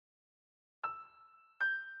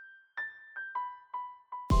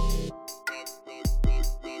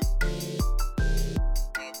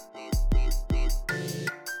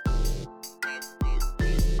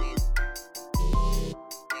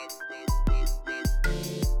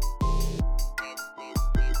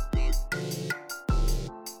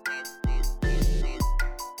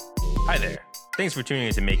Thanks for tuning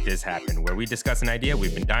in to Make This Happen, where we discuss an idea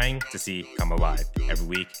we've been dying to see come alive. Every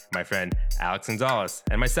week, my friend Alex Gonzalez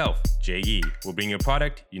and myself, Jay Yee, will bring you a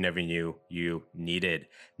product you never knew you needed.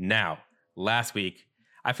 Now, last week,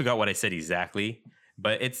 I forgot what I said exactly,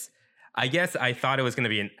 but I guess I thought it was going to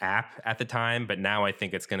be an app at the time, but now I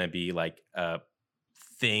think it's going to be like a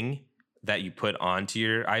thing that you put onto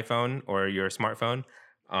your iPhone or your smartphone.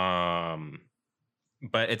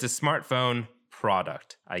 But it's a smartphone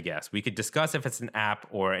product, I guess. We could discuss if it's an app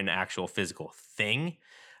or an actual physical thing.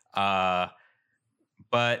 But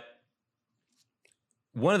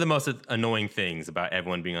one of the most annoying things about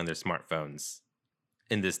everyone being on their smartphones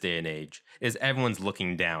in this day and age is everyone's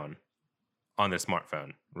looking down on their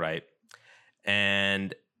smartphone, right?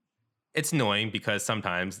 And it's annoying because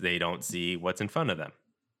sometimes they don't see what's in front of them,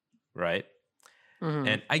 right? Mm-hmm.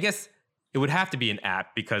 And I guess it would have to be an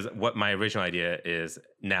app because what my original idea is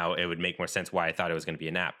now it would make more sense why I thought it was going to be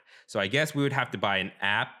an app. So I guess we would have to buy an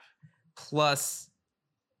app plus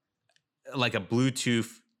like a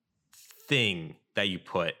Bluetooth thing that you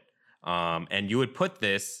put. And you would put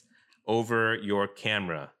this over your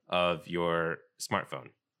camera of your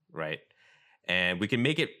smartphone, right? And we can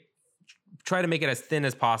try to make it as thin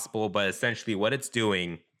as possible, but essentially what it's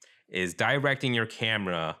doing is directing your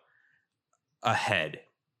camera ahead.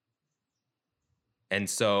 And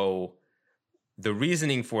so the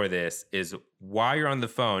reasoning for this is while you're on the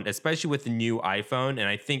phone, especially with the new iPhone, and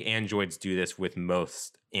I think Androids do this with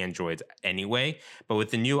most Androids anyway, but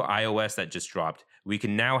with the new iOS that just dropped, we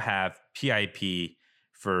can now have PIP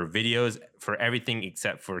for videos for everything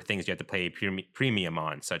except for things you have to pay premium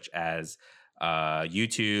on, such as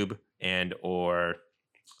YouTube or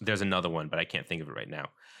there's another one, but I can't think of it right now.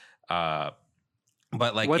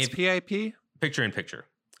 But like, what's PIP? Picture in picture.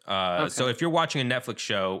 Okay. So if you're watching a Netflix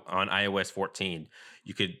show on iOS 14,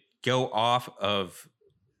 you could go off of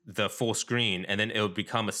the full screen and then it would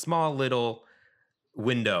become a small little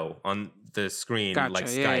window on the screen, like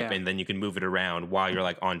Skype, and then you can move it around while you're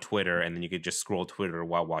like on Twitter, and then you could just scroll Twitter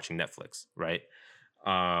while watching Netflix, right?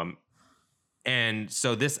 And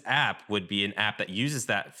so this app would be an app that uses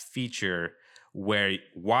that feature where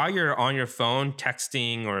while you're on your phone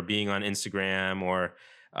texting or being on Instagram or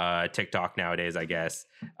TikTok nowadays, I guess,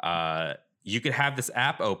 you could have this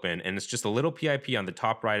app open and it's just a little PIP on the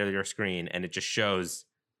top right of your screen and it just shows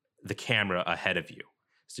the camera ahead of you.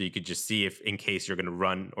 So you could just see if in case you're going to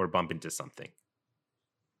run or bump into something.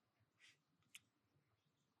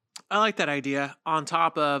 I like that idea. On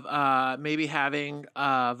top of maybe having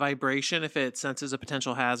vibration if it senses a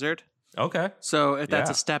potential hazard. Okay. So if that's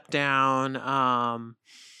a step down,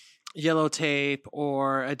 yellow tape,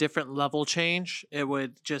 or a different level change, it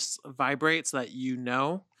would just vibrate so that you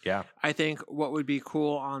know. Yeah. I think what would be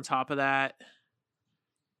cool on top of that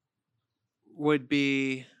would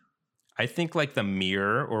be... I think like the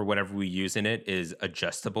mirror or whatever we use in it is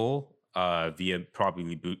adjustable via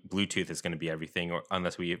probably Bluetooth is going to be everything, or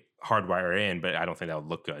unless we hardwire it in, but I don't think that would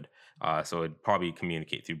look good. So it'd probably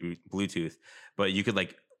communicate through Bluetooth, but you could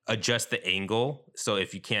like adjust the angle. So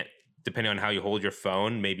if you can't, depending on how you hold your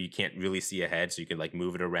phone, maybe you can't really see ahead. So you could like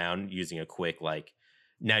move it around using a quick, like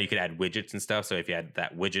now you could add widgets and stuff. So if you had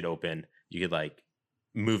that widget open, you could like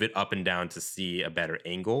move it up and down to see a better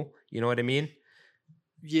angle. You know what I mean?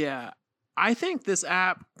 Yeah. I think this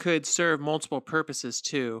app could serve multiple purposes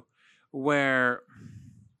too, where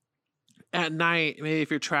at night, maybe if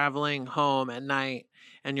you're traveling home at night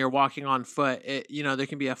and you're walking on foot, there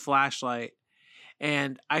can be a flashlight.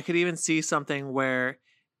 And I could even see something where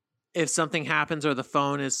if something happens or the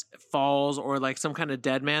phone falls or like some kind of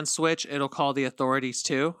dead man switch, it'll call the authorities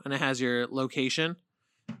too. And it has your location.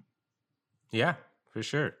 Yeah, for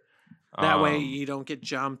sure. That way you don't get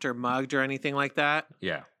jumped or mugged or anything like that.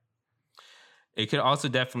 Yeah. It could also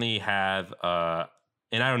definitely have,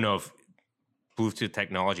 and I don't know if Bluetooth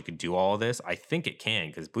technology could do all of this. I think it can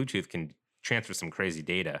because Bluetooth can transfer some crazy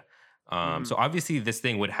data. So obviously this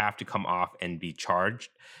thing would have to come off and be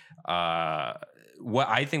charged. What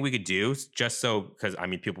I think we could do, just so, because I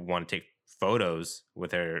mean, people want to take photos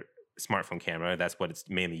with their smartphone camera. That's what it's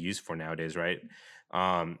mainly used for nowadays, right?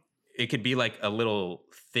 It could be like a little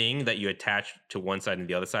thing that you attach to one side and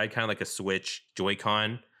the other side, kind of like a Switch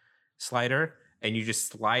Joy-Con slider, and you just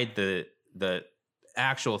slide the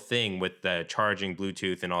actual thing with the charging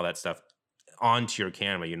Bluetooth and all that stuff onto your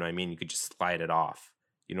camera. You know what I mean? You could just slide it off.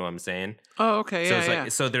 You know what I'm saying? Oh, okay. So yeah,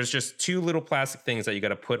 so there's just two little plastic things that you got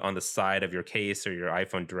to put on the side of your case or your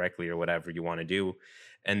iPhone directly or whatever you want to do.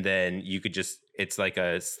 And then you could it's like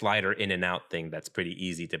a slider in and out thing that's pretty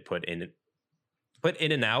easy to put in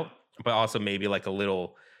and out, but also maybe like a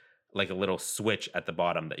little switch at the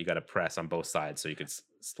bottom that you got to press on both sides so you could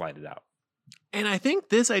slide it out. And I think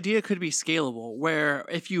this idea could be scalable, where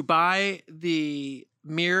if you buy the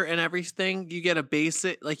mirror and everything, you get a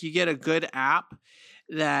basic, like you get a good app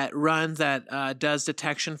that runs that does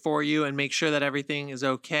detection for you and make sure that everything is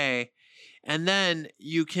okay. And then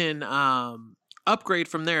you can upgrade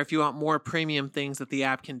from there if you want more premium things that the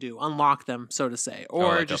app can do, unlock them, so to say,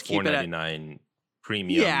 or like just a keep it at $4.99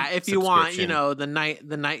 premium. yeah, if you want, subscription.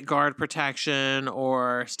 the night guard protection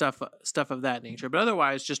or stuff of that nature. But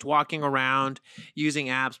otherwise, just walking around using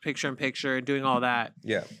apps, picture in picture, and doing all that,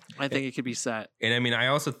 Yeah. I think it could be set. And I mean, I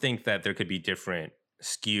also think that there could be different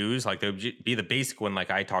SKUs. Like there would be the basic one, like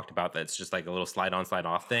I talked about, that's just like a little slide on, slide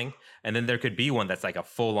off thing. And then there could be one that's like a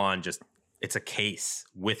full on, just it's a case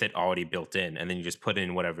with it already built in. And then you just put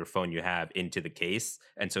in whatever phone you have into the case.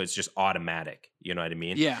 And so it's just automatic. You know what I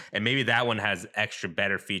mean? Yeah. And maybe that one has extra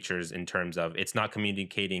better features in terms of it's not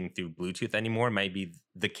communicating through Bluetooth anymore. Maybe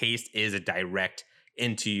the case is a direct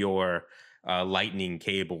into your lightning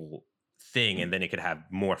cable thing, and then it could have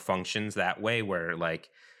more functions that way, where like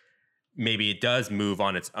maybe it does move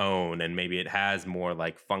on its own, and maybe it has more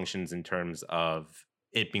like functions in terms of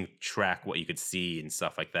it being track what you could see and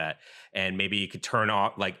stuff like that. And maybe you could turn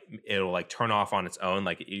off, like it'll like turn off on its own,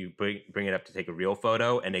 like you bring it up to take a real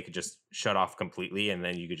photo and it could just shut off completely, and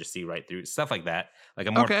then you could just see right through, stuff like that, like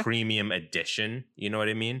a more premium edition. You know what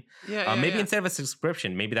I mean? Maybe instead of a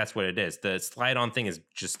subscription, maybe that's what it is. The slide on thing is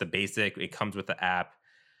just the basic, it comes with the app.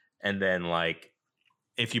 And then like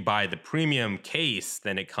if you buy the premium case,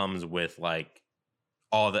 then it comes with like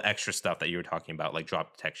all the extra stuff that you were talking about, like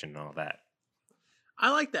drop detection and all that. I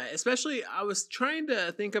like that. Especially, I was trying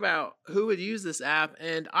to think about who would use this app,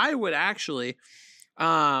 and I would actually,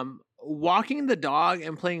 walking the dog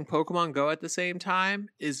and playing Pokemon Go at the same time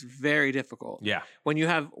is very difficult. Yeah. When you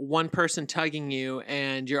have one person tugging you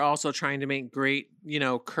and you're also trying to make great,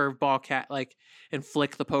 curveball and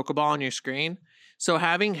flick the Pokeball on your screen. So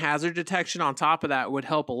having hazard detection on top of that would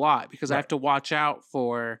help a lot, because I have to watch out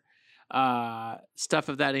for stuff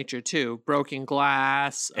of that nature too, broken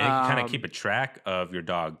glass, and it can kind of keep a track of your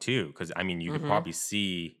dog too, because I mean you could probably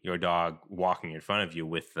see your dog walking in front of you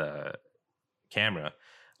with the camera,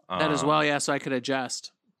 that as well. Yeah, so I could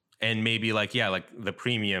adjust. And maybe like the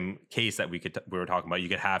premium case that we were talking about, you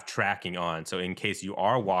could have tracking on, so in case you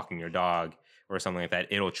are walking your dog or something like that,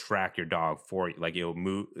 it'll track your dog for you, like it'll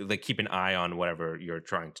move, like keep an eye on whatever you're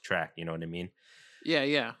trying to track, you know what I mean?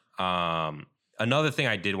 Yeah. Another thing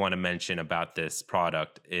I did want to mention about this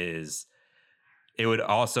product is it would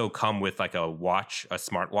also come with like a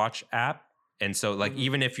smartwatch app. And so like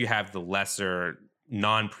even if you have the lesser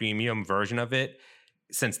non-premium version of it,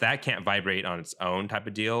 since that can't vibrate on its own type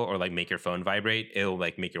of deal, or like make your phone vibrate, it'll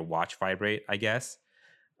like make your watch vibrate, I guess.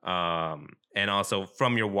 And also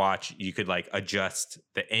from your watch, you could like adjust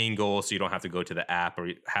the angle, so you don't have to go to the app or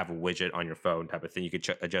have a widget on your phone type of thing. You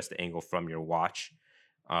could adjust the angle from your watch.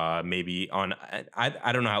 Maybe on,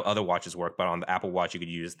 I don't know how other watches work, but on the Apple Watch, you could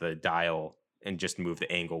use the dial and just move the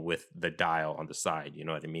angle with the dial on the side. You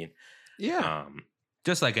know what I mean? Yeah.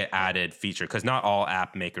 Just like an added feature, because not all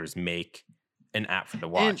app makers make an app for the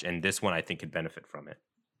watch, and this one I think could benefit from it.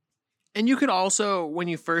 And you could also, when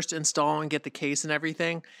you first install and get the case and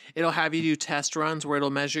everything, it'll have you do test runs where it'll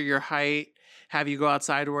measure your height, have you go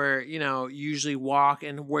outside where, you usually walk,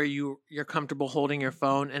 and where you're comfortable holding your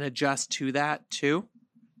phone, and adjust to that too.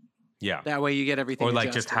 Yeah. That way you get everything. Or like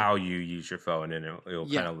adjusted. just how you use your phone, and it'll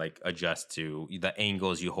kind of like adjust to the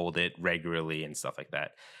angles you hold it regularly and stuff like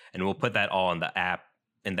that. And we'll put that all in the app,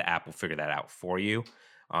 and the app will figure that out for you.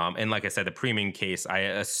 And like I said, the premium case, I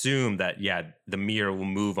assume that, the mirror will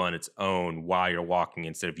move on its own while you're walking,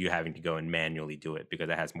 instead of you having to go and manually do it, because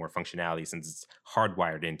it has more functionality since it's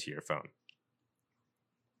hardwired into your phone.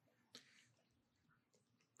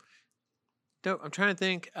 Dope. I'm trying to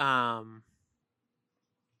think.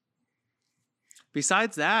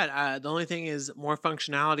 Besides that, the only thing is more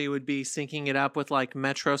functionality would be syncing it up with like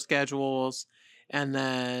metro schedules, and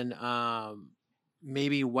then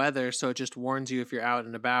maybe weather, so it just warns you if you're out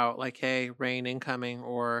and about, like, hey, rain incoming,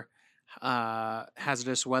 or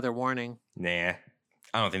hazardous weather warning. Nah,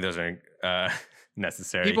 I don't think those are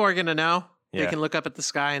necessary. People are gonna know. Yeah. They can look up at the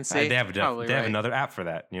sky and see. They have another app for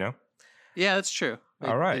that, Yeah, that's true.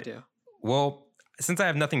 All right. They do. Well, since I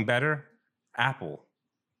have nothing better, Apple,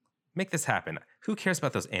 make this happen. Who cares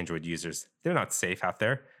about those Android users? They're not safe out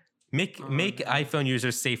there. Make iPhone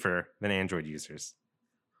users safer than Android users.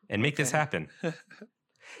 And make this happen.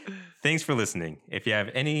 Thanks for listening. If you have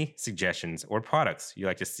any suggestions or products you'd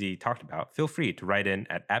like to see talked about, feel free to write in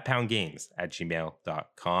at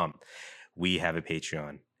 @poundgames@gmail.com. We have a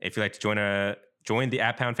Patreon. If you'd like to join join the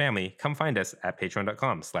App Pound family, come find us at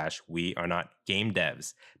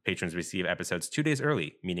patreon.com/wearenotgamedevs. Patrons receive episodes 2 days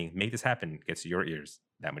early, meaning Make This Happen gets to your ears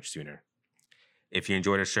that much sooner. If you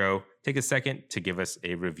enjoyed our show, take a second to give us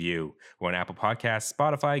a review. We're on Apple Podcasts,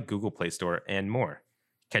 Spotify, Google Play Store, and more.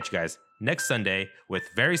 Catch you guys next Sunday with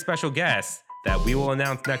very special guests that we will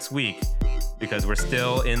announce next week because we're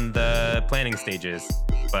still in the planning stages.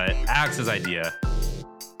 But Alex's idea,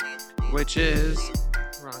 which is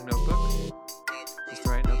wrong notebook. Just the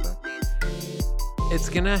right notebook. It's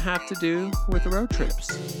gonna have to do with road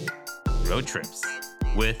trips. Road trips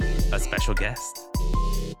with a special guest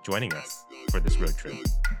joining us for this road trip.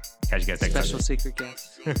 Catch you guys next time. Special secret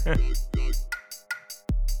guest.